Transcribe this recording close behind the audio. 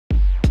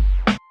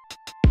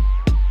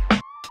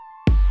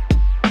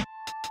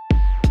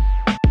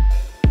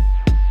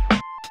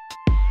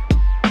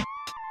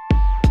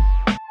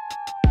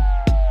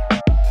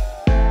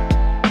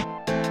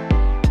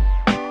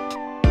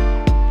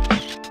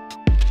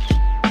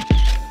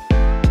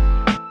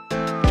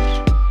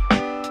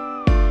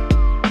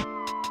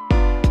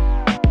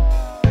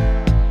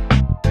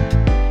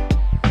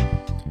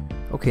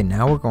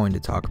Now we're going to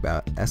talk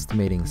about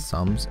estimating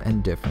sums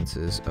and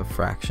differences of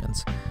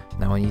fractions.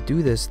 Now when you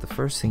do this, the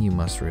first thing you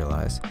must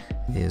realize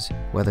is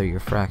whether your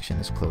fraction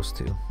is close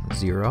to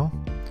 0,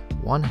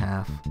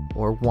 1/2,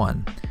 or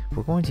 1.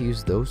 We're going to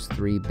use those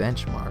three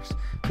benchmarks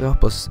to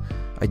help us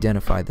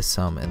identify the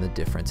sum and the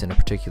difference in a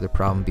particular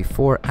problem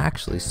before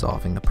actually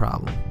solving the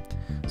problem.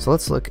 So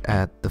let's look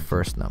at the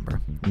first number,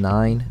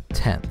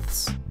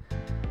 9/10.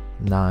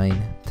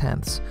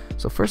 9/10.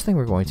 So first thing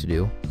we're going to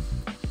do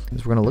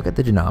is we're going to look at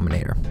the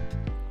denominator.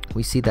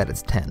 We see that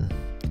it's 10.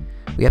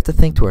 We have to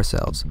think to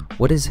ourselves,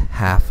 what is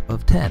half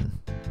of 10?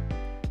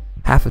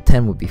 Half of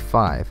 10 would be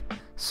 5.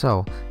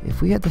 So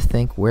if we had to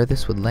think where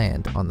this would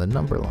land on the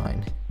number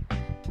line,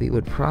 we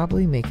would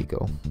probably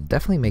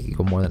definitely make it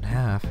go more than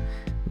half,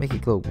 make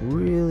it go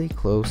really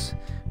close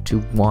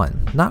to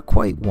 1. Not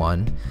quite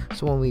 1.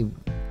 So when we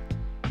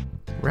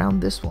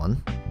round this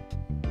one,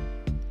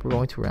 we're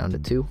going to round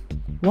it to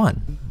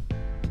 1.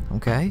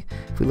 Okay?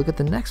 If we look at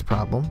the next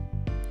problem,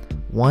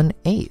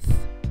 1/8.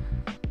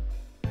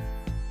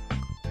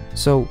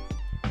 So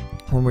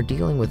when we're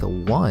dealing with a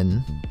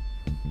 1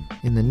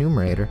 in the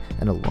numerator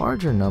and a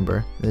larger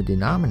number in the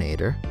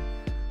denominator,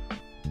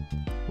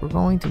 we're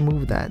going to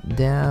move that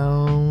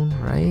down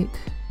right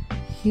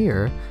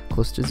here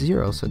close to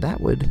 0. So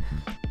that would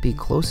be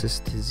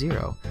closest to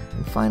 0.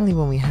 And finally,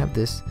 when we have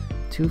this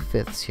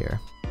 2/5 here.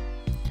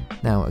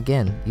 Now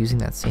again, using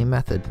that same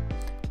method,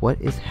 what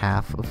is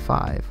half of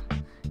 5?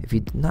 If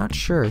you're not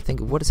sure,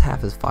 think of what is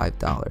half of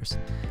 $5.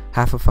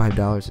 Half of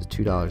 $5 is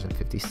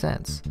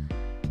 $2.50.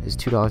 Is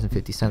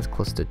 $2.50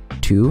 close to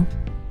 2?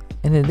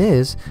 And it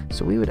is,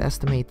 so we would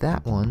estimate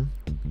that one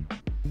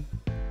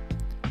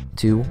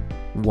to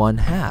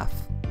 1/2.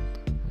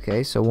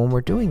 Okay, so when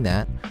we're doing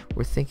that,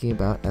 we're thinking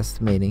about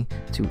estimating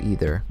to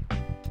either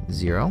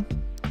 0,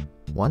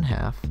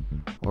 1/2,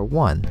 or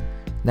 1.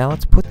 Now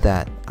let's put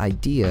that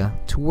idea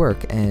to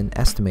work and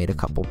estimate a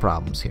couple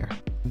problems here.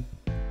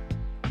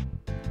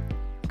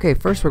 Okay,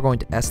 first we're going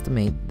to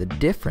estimate the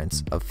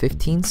difference of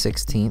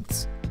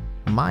 15/16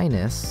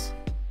 minus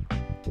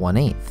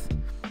 1/8.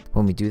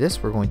 When we do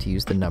this, we're going to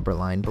use the number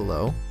line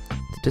below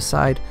to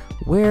decide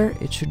where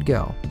it should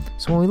go.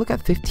 So when we look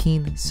at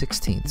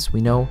 15/16,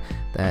 we know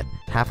that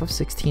half of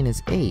 16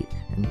 is 8,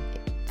 and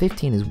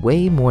 15 is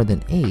way more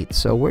than 8,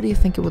 so where do you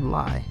think it would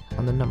lie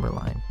on the number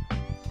line?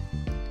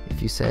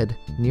 If you said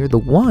near the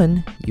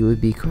 1, you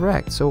would be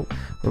correct. So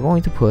we're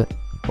going to put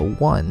a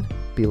 1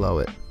 below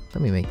it.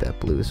 Let me make that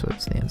blue so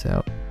it stands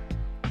out.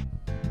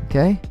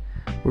 Okay,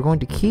 we're going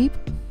to keep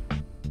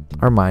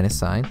our minus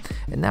sign,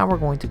 and now we're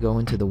going to go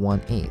into the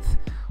 1/8.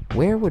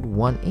 Where would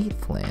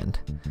 1/8 land?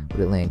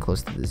 Would it land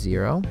close to the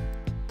 0,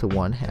 to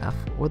 1/2,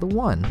 or the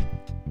 1?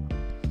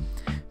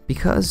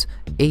 Because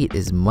 8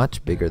 is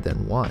much bigger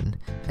than 1,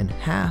 and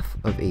half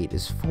of 8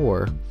 is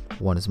 4,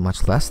 1 is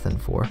much less than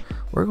 4,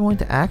 we're going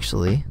to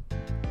actually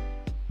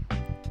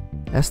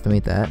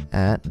estimate that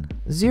at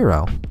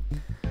 0.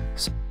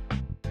 So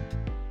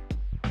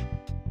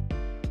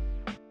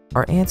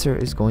our answer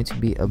is going to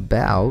be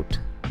about